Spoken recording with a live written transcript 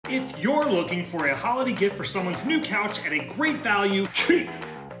If you're looking for a holiday gift for someone's new couch at a great value,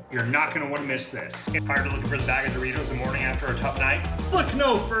 you're not gonna wanna miss this. Tired of looking for the bag of Doritos the morning after a tough night? Look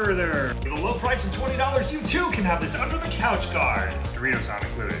no further. With a low price of $20, you too can have this under the couch guard. Doritos not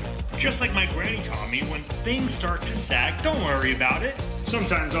included. Just like my granny taught me, when things start to sag, don't worry about it.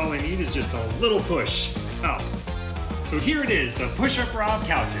 Sometimes all I need is just a little push up. So here it is, the push-up bra of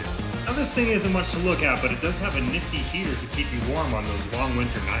couches. Now this thing isn't much to look at, but it does have a nifty heater to keep you warm on those long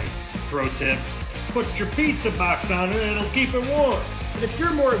winter nights. Pro tip, put your pizza box on it and it'll keep it warm. And if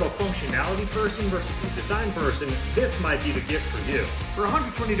you're more of a functionality person versus a design person, this might be the gift for you. For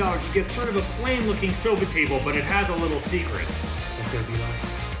 $120, you get sort of a plain looking sofa table, but it has a little secret. What could it be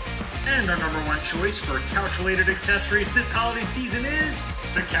like? And our number one choice for couch-related accessories this holiday season is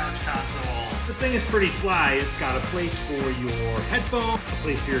the couch console. This thing is pretty fly. It's got a place for your headphone, a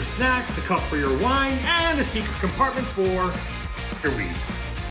place for your snacks, a cup for your wine, and a secret compartment for your weed.